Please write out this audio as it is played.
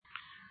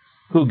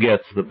Who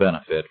gets the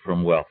benefit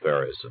from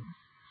welfarism?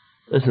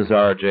 This is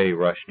R.J.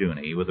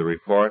 Rushdoony with a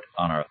report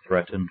on our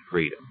threatened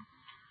freedom.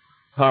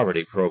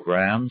 Poverty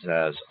programs,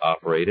 as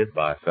operated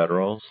by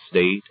federal,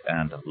 state,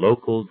 and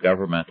local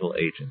governmental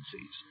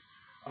agencies,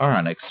 are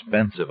an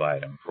expensive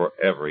item for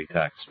every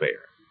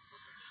taxpayer.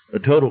 The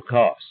total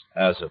cost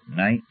as of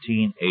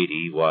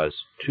 1980 was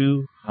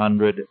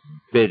 $200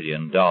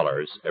 billion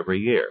every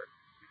year.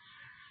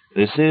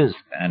 This is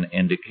an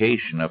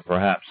indication of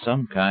perhaps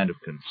some kind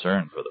of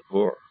concern for the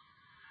poor.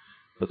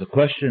 But the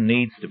question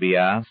needs to be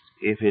asked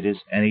if it is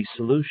any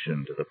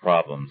solution to the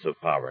problems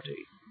of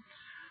poverty.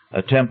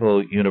 A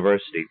Temple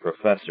University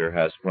professor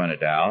has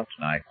pointed out,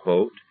 and I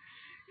quote,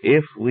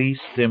 "If we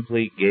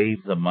simply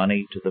gave the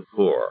money to the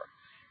poor,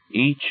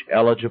 each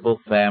eligible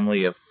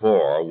family of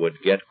 4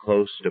 would get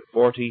close to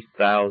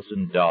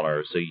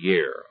 $40,000 a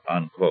year,"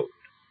 unquote.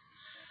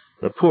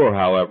 The poor,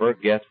 however,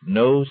 get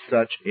no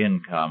such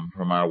income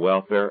from our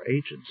welfare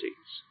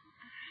agencies.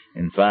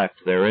 In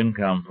fact, their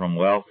income from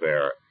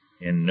welfare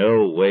in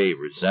no way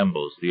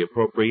resembles the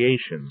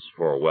appropriations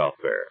for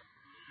welfare.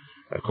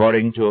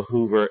 According to a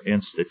Hoover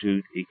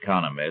Institute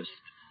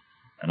economist,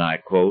 and I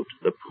quote,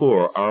 "The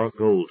poor are a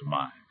gold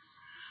mine.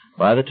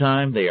 By the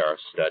time they are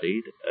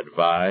studied,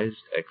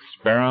 advised,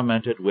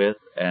 experimented with,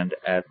 and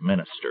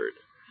administered,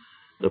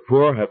 the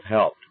poor have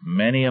helped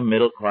many a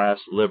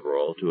middle-class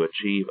liberal to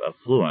achieve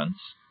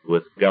affluence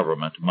with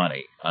government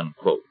money,"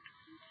 unquote.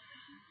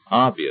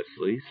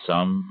 Obviously,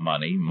 some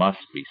money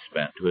must be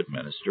spent to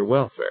administer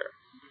welfare.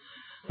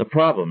 The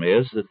problem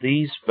is that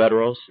these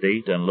federal,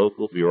 state, and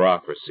local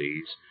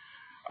bureaucracies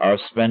are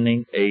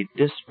spending a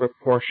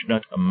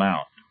disproportionate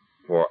amount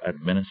for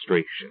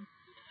administration,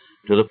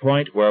 to the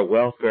point where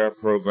welfare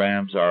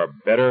programs are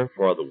better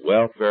for the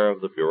welfare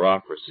of the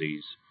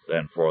bureaucracies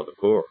than for the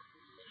poor.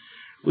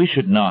 We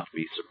should not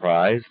be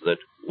surprised that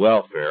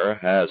welfare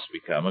has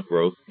become a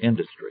growth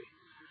industry.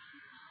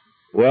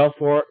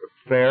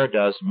 Welfare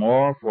does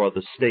more for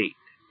the state,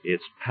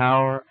 its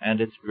power, and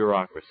its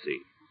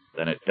bureaucracy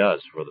than it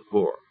does for the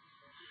poor.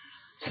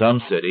 Some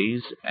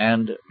cities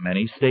and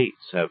many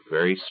states have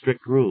very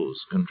strict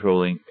rules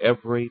controlling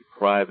every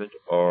private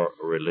or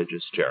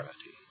religious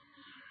charity.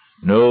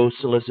 No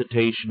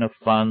solicitation of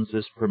funds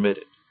is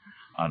permitted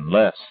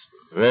unless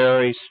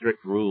very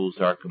strict rules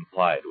are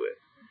complied with.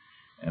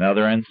 In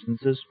other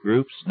instances,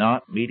 groups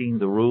not meeting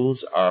the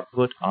rules are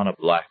put on a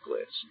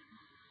blacklist.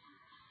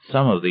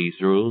 Some of these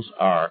rules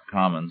are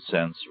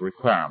common-sense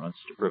requirements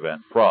to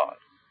prevent fraud.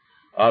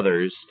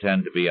 Others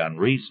tend to be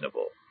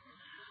unreasonable.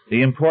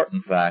 The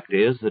important fact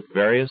is that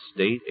various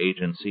state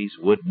agencies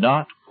would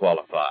not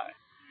qualify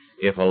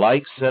if a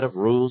like set of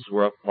rules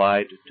were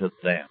applied to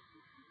them.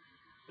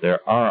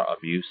 There are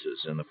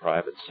abuses in the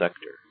private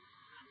sector,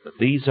 but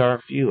these are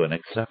few and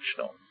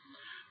exceptional,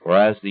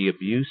 whereas the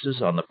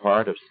abuses on the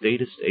part of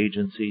statist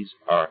agencies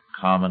are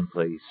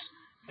commonplace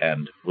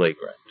and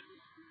flagrant.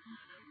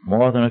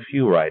 More than a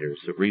few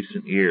writers of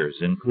recent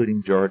years,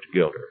 including George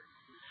Gilder,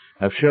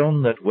 have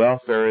shown that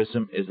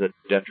welfarism is a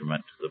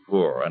detriment to the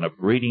poor and a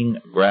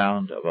breeding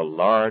ground of a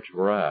large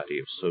variety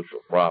of social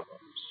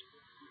problems.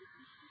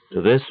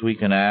 To this we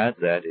can add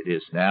that it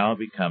is now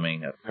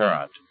becoming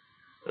apparent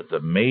that the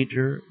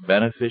major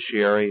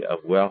beneficiary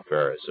of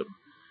welfarism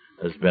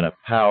has been a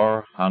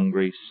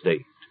power-hungry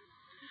state.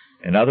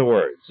 In other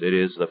words, it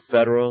is the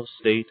federal,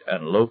 state,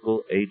 and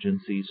local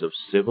agencies of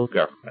civil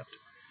government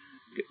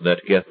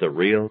that get the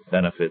real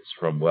benefits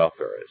from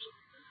welfarism.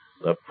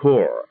 The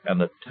poor and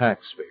the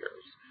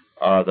taxpayers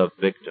are the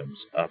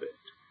victims of it.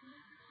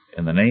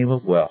 In the name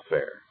of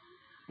welfare,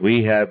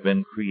 we have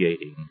been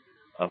creating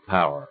a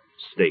power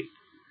state.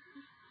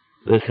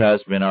 This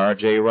has been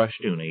R.J.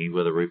 Rushdoony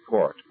with a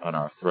report on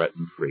our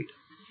threatened freedom.